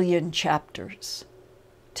 trillion chapters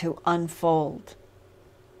to unfold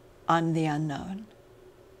on the unknown.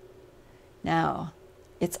 Now,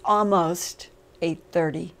 it's almost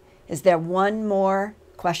 8:30. Is there one more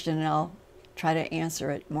question? And I'll try to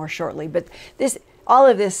answer it more shortly. But all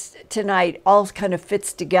of this tonight all kind of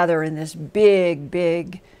fits together in this big,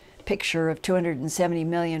 big picture of 270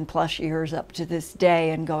 million plus years up to this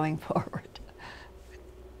day and going forward.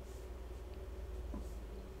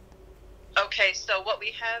 Okay, so what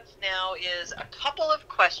we have now is a couple of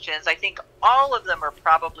questions. I think all of them are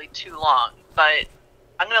probably too long, but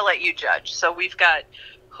I'm going to let you judge. So we've got,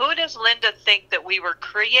 who does Linda think that we were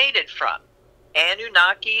created from?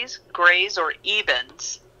 Anunnakis, Greys, or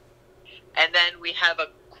Ebens? And then we have a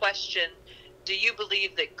question, do you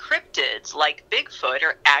believe that cryptids like Bigfoot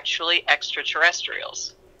are actually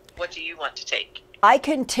extraterrestrials? What do you want to take? I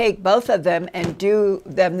can take both of them and do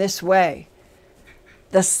them this way.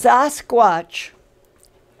 The Sasquatch,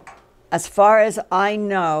 as far as I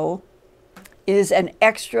know, is an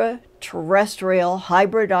extraterrestrial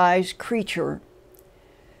hybridized creature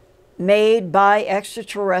made by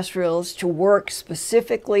extraterrestrials to work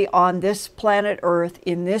specifically on this planet Earth,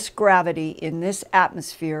 in this gravity, in this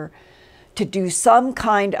atmosphere, to do some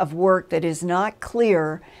kind of work that is not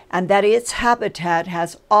clear, and that its habitat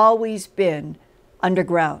has always been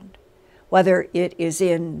underground. Whether it is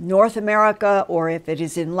in North America, or if it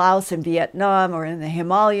is in Laos and Vietnam, or in the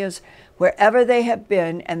Himalayas, wherever they have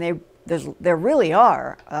been, and there really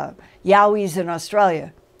are Yowies in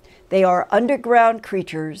Australia. They are underground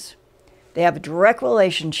creatures. They have a direct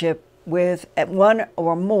relationship with one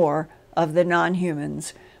or more of the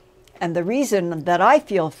non-humans. And the that I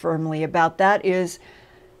feel firmly about that is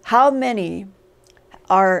how many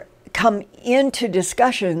come into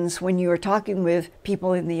discussions when you are talking with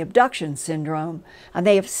people in the abduction syndrome, and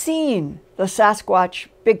they have seen the Sasquatch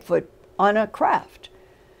Bigfoot on a craft.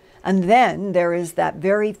 And then there is that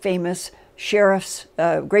very famous sheriff's,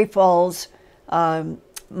 Great Falls,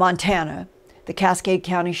 Montana, the Cascade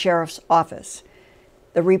County Sheriff's Office,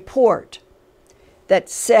 the report that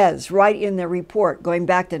says, right in the report, going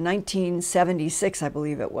back to 1976, I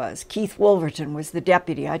believe it was, Keith Wolverton was the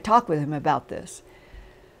deputy. I talked with him about this.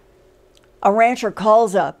 A rancher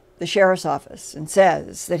calls up the sheriff's office and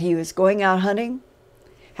says that he was going out hunting,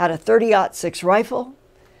 had a .30-06 rifle,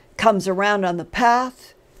 comes around on the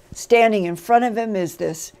path. Standing in front of him is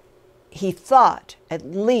this, he thought, at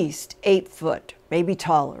least 8 foot, maybe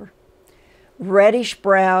taller, reddish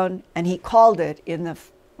brown, and he called it in the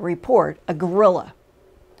report a gorilla.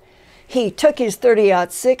 He took his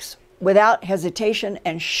 .30-06 without hesitation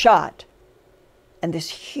and shot, and this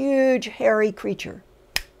huge hairy creature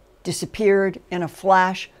disappeared in a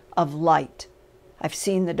flash of light. I've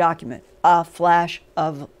seen the document, a flash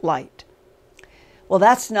of light. Well,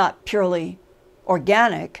 that's not purely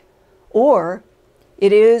organic, or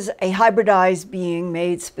it is a hybridized being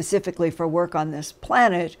made specifically for work on this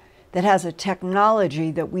planet that has a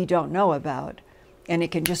technology that we don't know about, and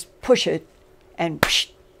it can just push it and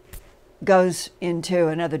goes into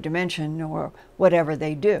another dimension or whatever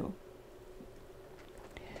they do.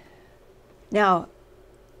 Now,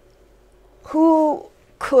 who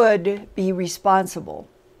could be responsible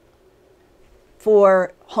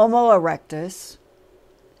for Homo erectus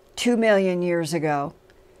 2 million years ago,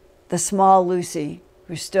 the small Lucy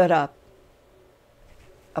who stood up,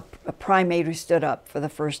 a primate who stood up for the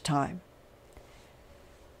first time.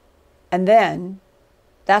 And then,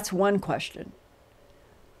 that's one question.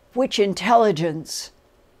 Which intelligence?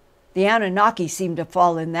 The Anunnaki seemed to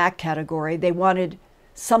fall in that category. They wanted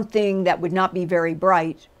something that would not be very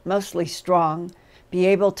bright, mostly strong, be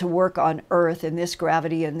able to work on Earth in this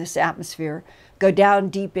gravity and this atmosphere, go down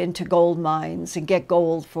deep into gold mines and get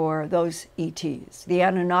gold for those ETs. The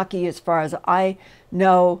Anunnaki, as far as I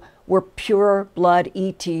know, were pure blood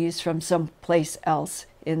ETs from someplace else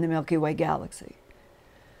in the Milky Way galaxy.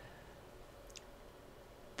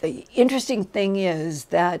 The interesting thing is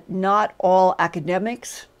that not all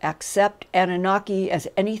academics accept Anunnaki as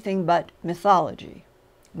anything but mythology.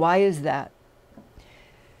 Why is that?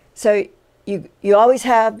 So you always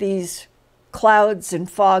have these clouds and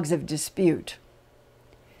fogs of dispute.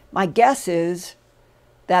 My guess is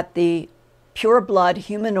that the pure blood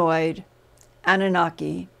humanoid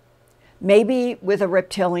Anunnaki, maybe with a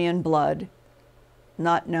reptilian blood,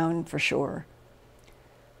 not known for sure,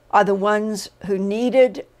 are the ones who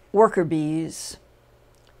needed worker bees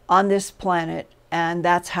on this planet, and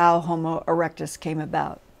that's how Homo erectus came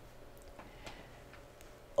about.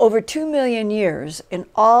 Over 2 million years, in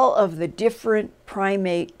all of the different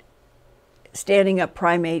primate, standing up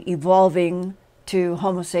primate, evolving to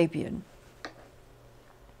Homo sapien,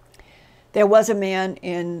 there was a man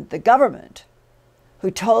in the government who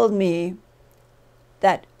told me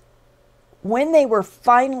that when they were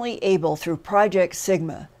finally able, through Project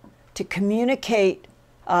Sigma, to communicate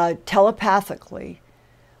telepathically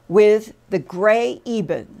with the gray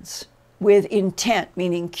Ebens, with intent,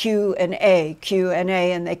 meaning Q and A,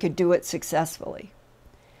 and they could do it successfully,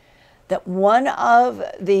 that one of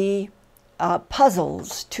the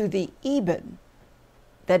puzzles to the Eben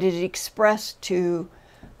that it expressed to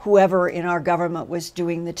whoever in our government was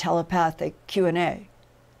doing the telepathic Q&A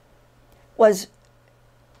was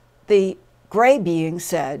the gray being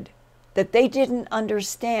said that they didn't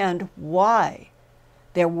understand why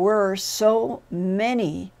there were so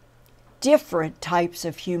many different types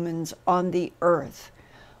of humans on the Earth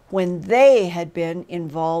when they had been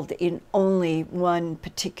involved in only one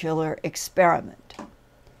particular experiment.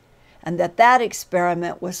 And that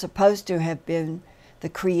experiment was supposed to have been the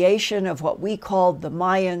creation of what we called the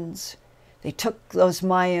Mayans. They took those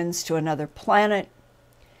Mayans to another planet.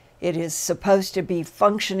 It is supposed to be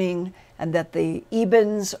functioning, and that the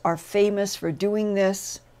Ebens are famous for doing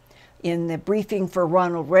this. In the briefing for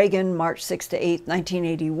Ronald Reagan, March 6 to 8,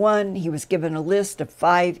 1981, he was given a list of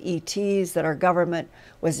 5 ETs that our government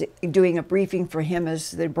was doing a briefing for him as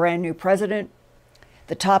the brand new president.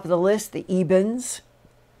 The top of the list, the Ebens,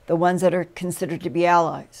 the ones that are considered to be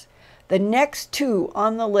allies. The next 2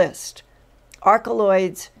 on the list,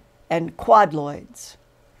 Archeloids and Quadloids,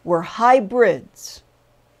 were hybrids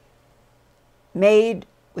made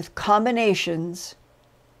with combinations,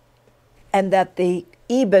 and that the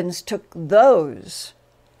Ebens took those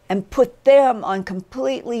and put them on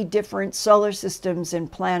completely different solar systems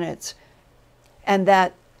and planets, and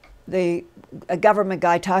that a government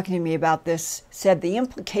guy talking to me about this said the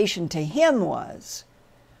implication to him was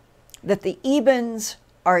that the Ebens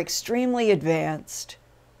are extremely advanced,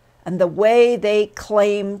 and the way they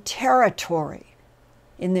claim territory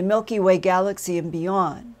in the Milky Way galaxy and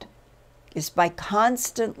beyond is by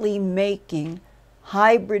constantly making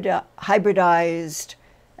hybridized,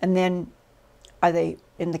 and then are they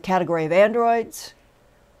in the category of androids,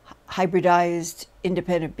 hybridized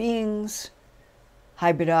independent beings,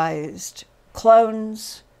 hybridized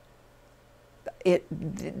clones.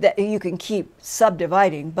 That you can keep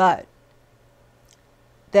subdividing, but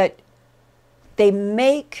that they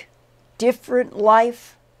make different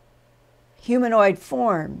life humanoid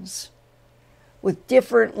forms with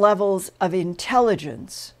different levels of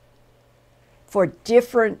intelligence for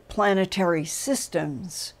different planetary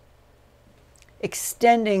systems,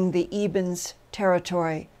 extending the Ebens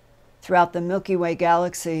territory throughout the Milky Way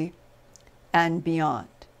galaxy and beyond.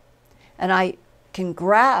 And I can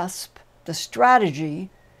grasp the strategy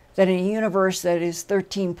that in a universe that is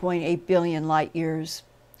 13.8 billion light years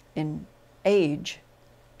in age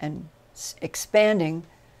and expanding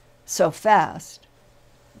so fast,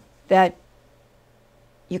 that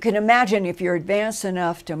you can imagine if you're advanced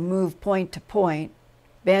enough to move point to point,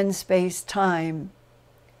 bend space, time,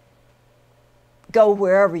 go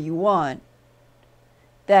wherever you want,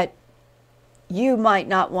 that you might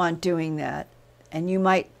not want doing that, and you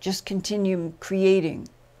might just continue creating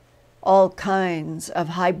all kinds of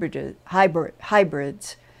hybrids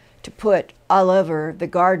to put all over the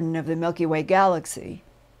garden of the Milky Way galaxy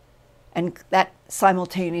and that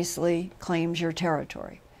simultaneously claims your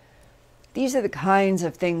territory. These are the kinds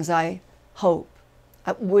of things I hope.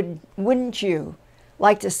 Wouldn't you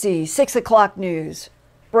like to see 6 o'clock news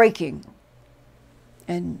breaking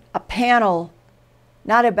and a panel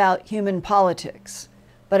not about human politics,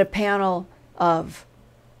 but a panel of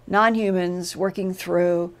non-humans working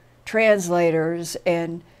through translators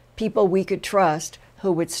and people we could trust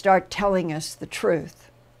who would start telling us the truth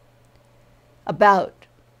about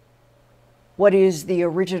what is the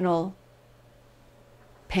original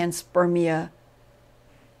panspermia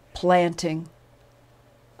planting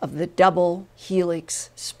of the double helix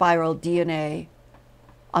spiral DNA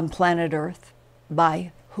on planet Earth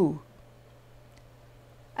by who?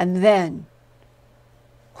 And then,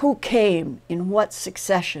 who came in what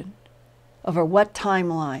succession, over what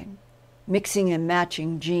timeline, mixing and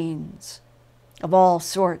matching genes of all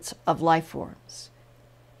sorts of life forms.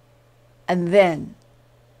 And then,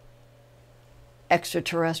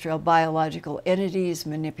 extraterrestrial biological entities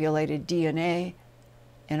manipulated DNA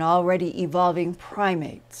and already evolving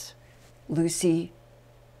primates, Lucy,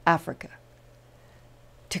 Africa,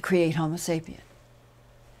 to create Homo sapien.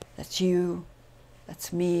 That's you,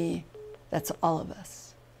 that's me, that's all of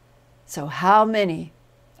us. So how many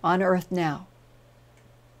on Earth now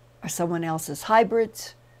are someone else's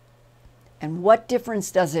hybrids? And what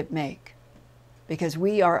difference does it make? Because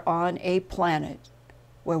we are on a planet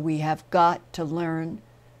where we have got to learn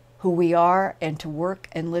who we are and to work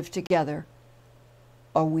and live together,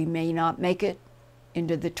 or we may not make it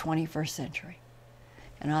into the 21st century.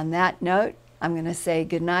 And on that note, I'm going to say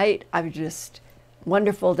good night. I'm just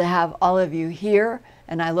wonderful to have all of you here,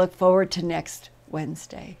 and I look forward to next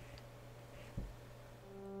Wednesday.